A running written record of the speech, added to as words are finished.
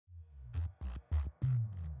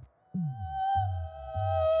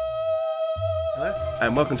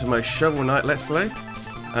and welcome to my Shovel Knight Let's Play.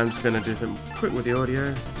 I'm just going to do some quick with the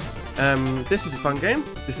audio. This is a fun game.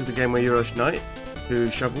 This is a game where you're a knight who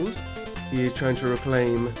shovels. You're trying to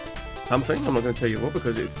reclaim something. I'm not going to tell you what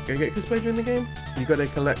because it's going to get explained in the game. You got to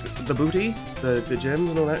collect the booty, the gems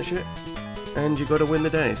and all that shit, and you got to win the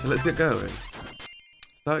day. So let's get going.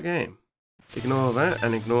 Start game. Ignore that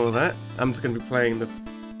and ignore that. I'm just going to be playing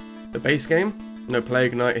the base game. No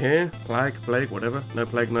Plague Knight here. Plague, whatever. No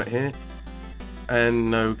Plague Knight here. And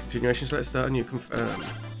no continuation, so let's start a new confirm.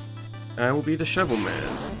 I will be the Shovel Man.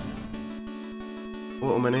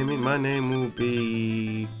 What will my name be? My name will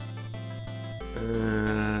be...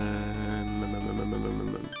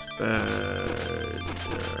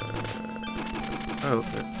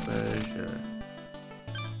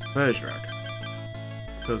 Bergerac.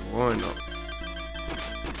 Because why not?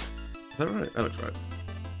 Is that right? That looks right.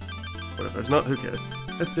 Whatever, it's not, who cares?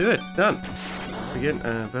 Let's do it! Done! Begin,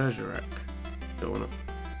 Bergerac. Don't wanna...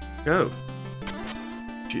 Go!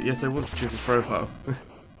 Yes, I want to choose his profile.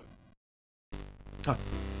 Ah.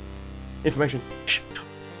 Information. Shh.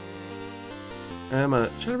 Shall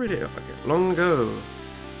I read it? Fuck it. Long ago,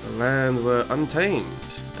 the lands were untamed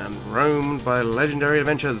and roamed by legendary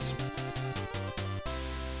adventures.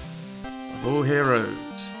 Of all heroes,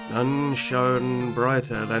 none shone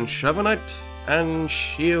brighter than Shovel Knight and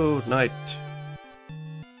Shield Knight.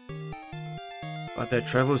 But their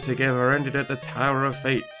travels together ended at the Tower of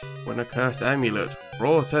Fate, when a cursed amulet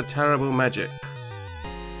wrought a terrible magic.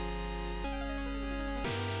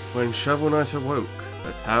 When Shovel Knight awoke,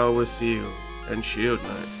 the tower was sealed, and Shield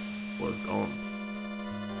Knight was gone.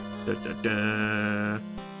 Da, da, da.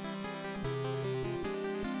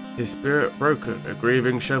 His spirit broken, a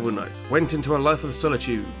grieving Shovel Knight went into a life of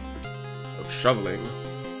solitude, of shoveling.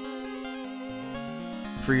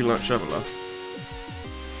 Freelance shoveler.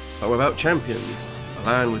 But without champions, the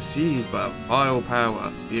land was seized by a vile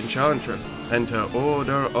power, the Enchantress, and her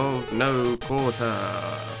Order of No Quarter.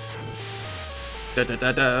 Da da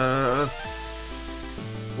da da!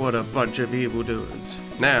 What a bunch of evildoers.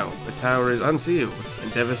 Now, the tower is unsealed,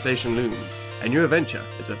 and devastation looms. A new adventure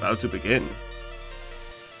is about to begin.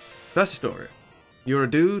 That's the story. You're a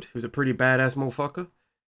dude who's a pretty badass motherfucker.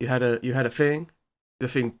 You had a thing. The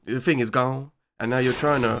thing is gone, and now you're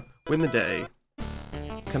trying to win the day.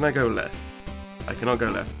 Can I go left? I cannot go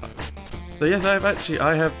left. So yes, I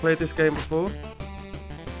have played this game before.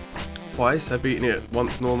 Twice. I've beaten it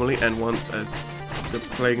once normally and once as the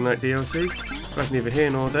Plague Knight DLC. That's neither here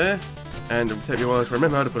nor there, and it will take me a while to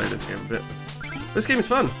remember how to play this game a bit. This game is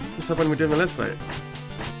fun. That's when we're doing the Let's Play.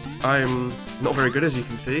 I'm not very good, as you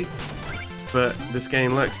can see, but this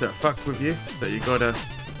game likes to fuck with you, so you gotta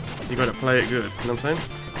play it good. You know what I'm saying?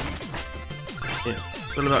 Yeah.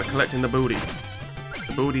 It's all about collecting the booty.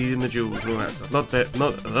 The booty and the jewels and all that stuff. Not the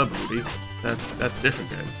booty. That's a different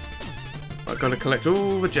game. I've got to collect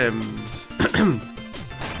all the gems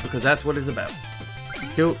because that's what it's about.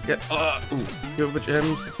 Kill the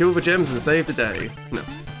gems and save the day. No.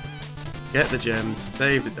 Get the gems,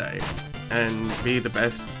 save the day, and be the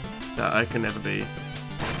best that I can ever be.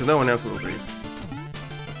 Because no one else will be.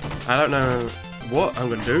 I don't know what I'm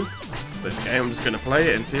gonna do. This game, I'm just gonna play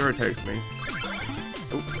it and see where it takes me.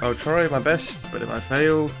 I'll try my best, but if I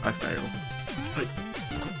fail, I fail.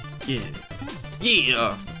 Yeah.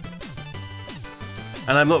 Yeah!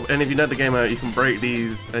 And and if you know the game out, you can break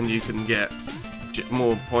these and you can get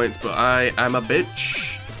more points, but I am a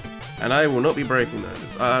bitch. And I will not be breaking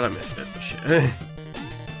those. I missed it. Shit.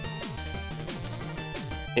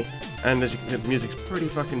 And as you can hear, the music's pretty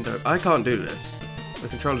fucking dope. I can't do this. The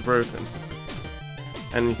controller's broken.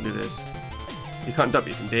 And you can do this. You can't dub,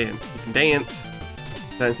 you can dance. You can dance.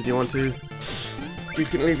 Dance if you want to. You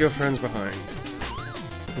can leave your friends behind.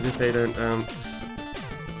 Because if they don't dance,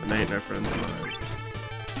 then they ain't no friends of mine.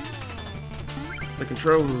 The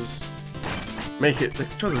controls make it. The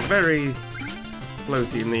controls are very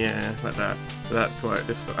floaty in the air, like that. So that's quite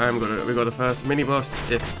difficult. We got the first mini boss.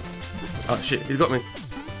 Oh shit, he's got me.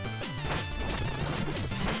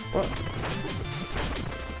 What?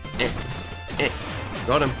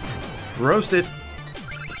 Got him. Roasted.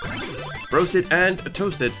 Roasted and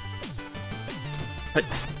toasted. Hey.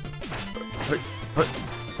 Hey. Hey.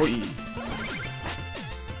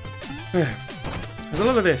 Hey. There's a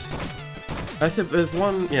lot of this. I said there's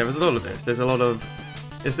one. Yeah, there's a lot of this. There's a lot of.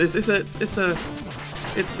 It's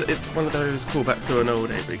one of those callbacks to an old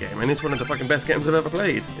 8-bit game, and it's one of the fucking best games I've ever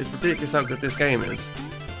played. It's ridiculous how good this game is.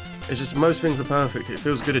 It's just most things are perfect. It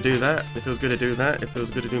feels good to do that. It feels good to do that. It feels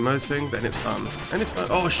good to do most things, and it's fun. And it's fun.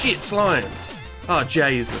 Oh shit, slimes! Oh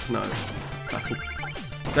Jesus, no.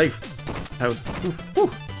 Dave, that was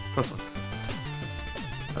close one.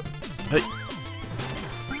 Hey,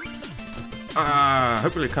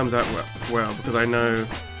 Hopefully it comes out well, because I know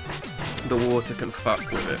the water can fuck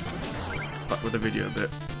with it. Fuck with the video a bit.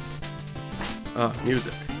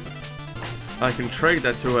 Music. I can trade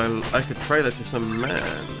that to some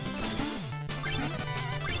man.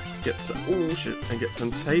 Get some, oh shit, and get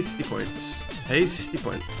some tasty points. Tasty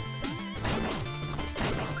points.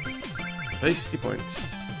 Tasty points.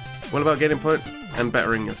 What about getting points and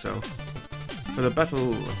bettering yourself? For the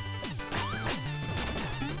battle.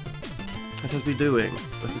 Let us be doing.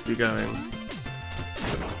 Let us be going.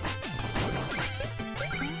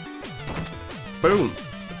 Boom!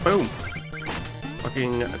 Boom!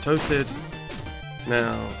 Fucking toasted.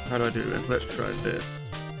 Now, how do I do this? Let's try this.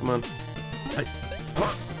 Come on. Hey.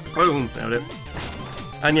 Boom! Nailed it.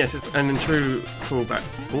 And yes, and in true callback?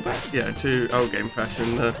 Yeah, to old game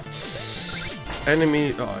fashion, the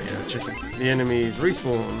enemy. Oh yeah, chicken. The enemies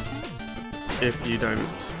respawn if you don't.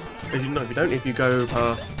 If you go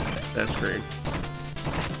past their screen.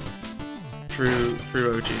 True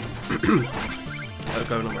OG. What's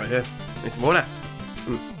going on right here? Need some water.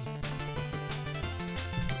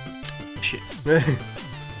 Shit.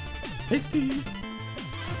 Tasty.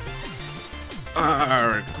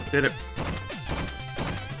 Did it.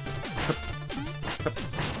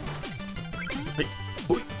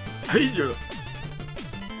 Hey.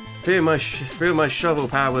 Feel my shovel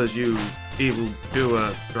powers, you evil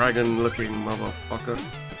doer, dragon-looking motherfucker.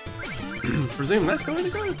 Presume that's the way to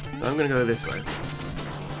go. I'm gonna go this way.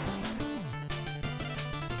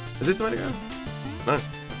 Is this the way to go? No.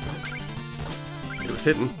 It was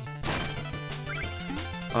hidden.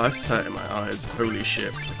 Oh, that's hurting my eyes. Holy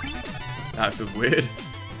shit. That feels weird.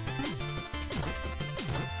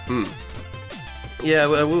 Yeah,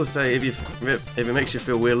 well, I will say, if it makes you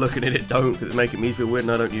feel weird looking at it, don't, because it's making me feel weird,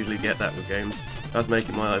 and I don't usually get that with games. That's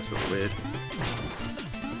making my eyes feel weird.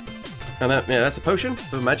 And that, yeah, that's a potion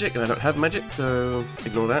for magic, and I don't have magic, so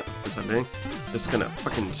ignore that for the time being. Just gonna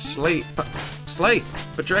fucking slay, but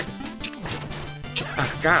direct.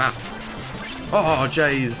 Oh,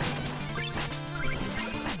 jeez.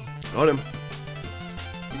 Got him.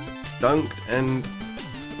 Dunked and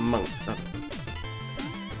monked.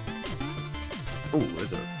 Oh,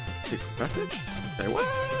 there's a secret passage? Say what?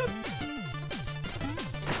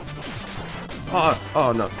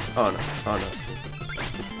 Oh no. Oh no. Oh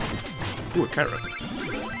no. Ooh, a carrot.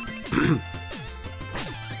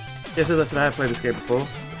 Yes, as I said, I have played this game before.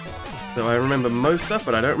 So I remember most stuff,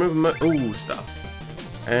 but I don't remember stuff.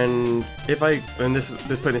 And if just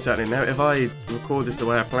putting this out there now, if I record this the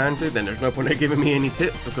way I plan to, then there's no point in giving me any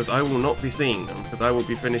tips, because I will not be seeing them, because I will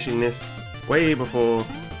be finishing this way before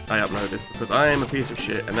I upload this, because I am a piece of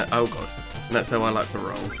shit, and oh god, and that's how I like to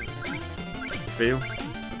roll. Feel?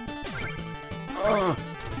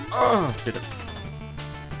 Did it?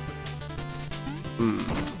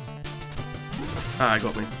 Ah,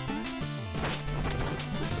 got me.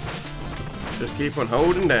 Just keep on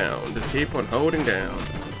holding down. Just keep on holding down.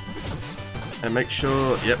 And make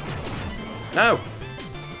sure, yep. No!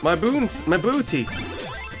 My booty! My booty!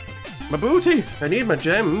 I need my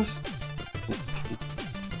gems.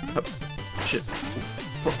 Oh, shit.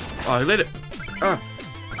 Oh, I lit it.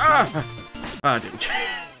 I didn't.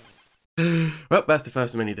 Well, that's the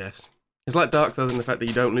first of many deaths. It's like Dark Souls in the fact that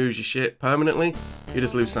you don't lose your shit permanently, you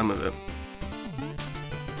just lose some of it.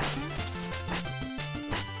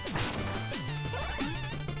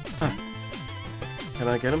 Can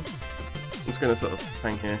I get him? I'm just gonna sort of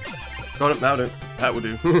hang here. Got him, that'll do. That will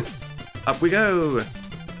do. Up we go!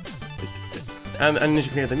 And as you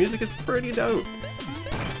can hear, the music is pretty dope.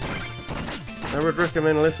 I would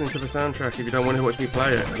recommend listening to the soundtrack if you don't want to watch me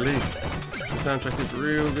play it, at least. The soundtrack is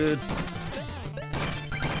real good.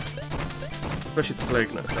 Especially the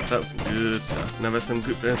Plague Note stuff, that was some good stuff. Now there's some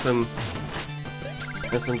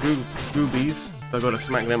goobies, so I gotta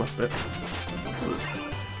smack them up a bit.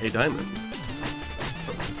 A diamond.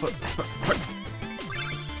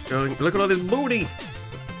 Look at all this booty!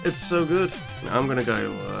 It's so good. Now I'm gonna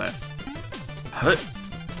go left. Hut.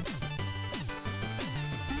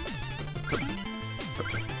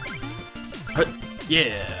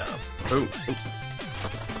 Yeah! Boom.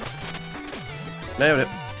 Nailed it.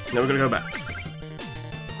 Now we're gonna go back.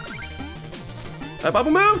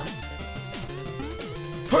 Bubble move!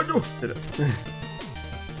 Did it.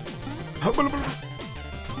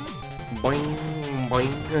 Boing,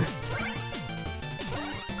 boing.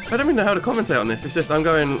 I don't even know how to commentate on this. It's just I'm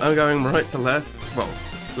going right to left. Well,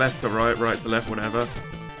 left to right, right to left, whatever.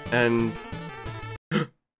 And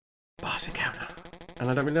boss encounter. And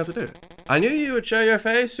I don't really know how to do it. I knew you would show your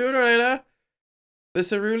face sooner or later. The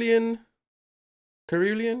Cerulean,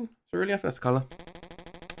 that's the colour.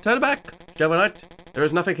 Turn it back, Shovel Knight. There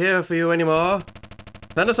is nothing here for you anymore.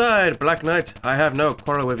 Stand aside, Black Knight. I have no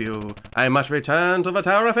quarrel with you. I must return to the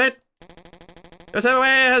Tower of Fate. Your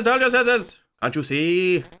N.W.M.A has told your senses. Can't you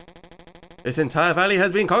see? This entire valley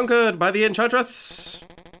has been conquered by the Enchantress.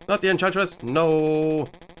 Not the Enchantress, no.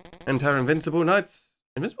 Enter invincible knights.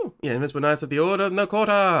 Invincible? Yeah, invincible knights of the Order of No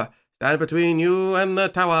Quarter. Stand between you and the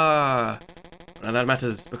tower. None of that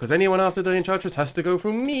matters, because anyone after the Enchantress has to go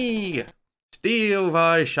through me. Steal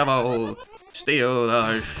thy shovel. Steal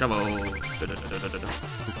thy shovel.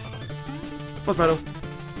 Boss battle.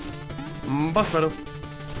 Boss battle.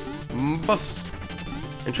 Boss.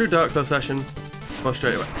 In true Dark Souls fashion, boss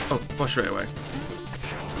straight away. Oh, boss straight away.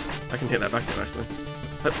 I can hit that back there actually.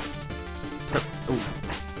 Hup. Hup. Ooh.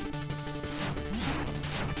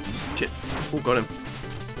 Shit. Oh, got him.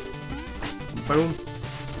 Boom.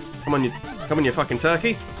 Come on, you fucking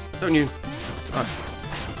turkey. Don't you? Oh.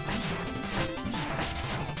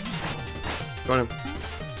 Got him.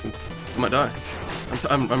 Ooh. I might die.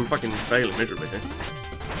 I'm fucking failing miserably here.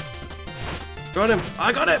 Got him.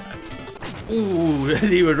 I got him. Ooh,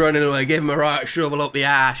 as he was running away, give him a right shovel up the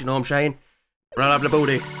ass, you know what I'm saying? Right up the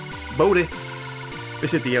booty. Booty.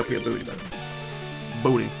 This is the LP of booty, though.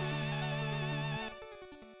 Booty.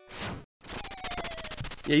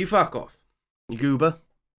 Yeah, you fuck off. You goober.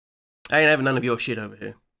 I ain't having none of your shit over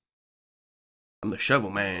here. I'm the shovel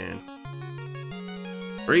man.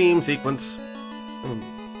 Dream sequence.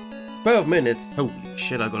 12 minutes. Holy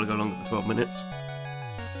shit, I gotta go longer than 12 minutes.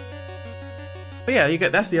 But yeah,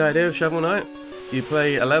 that's the idea of Shovel Knight. You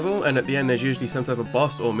play a level, and at the end there's usually some type of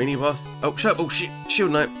boss or mini boss. Oh shit, Shield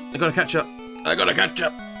Knight. I gotta catch up. I gotta catch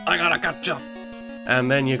up. I gotta catch up. And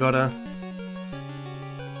then you gotta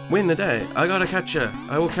win the day. I gotta catch her.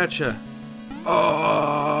 I will catch her.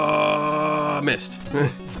 Oh, missed.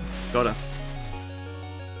 Gotta.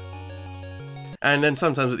 And then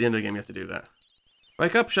sometimes at the end of the game you have to do that.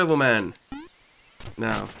 Wake up, Shovel Man.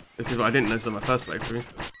 Now, this is what I didn't notice on my first playthrough.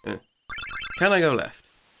 Yeah. Can I go left?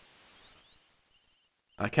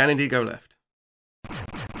 I can indeed go left.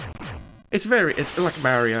 It's like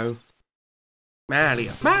Mario.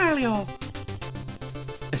 Mario.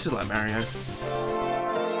 This is like Mario.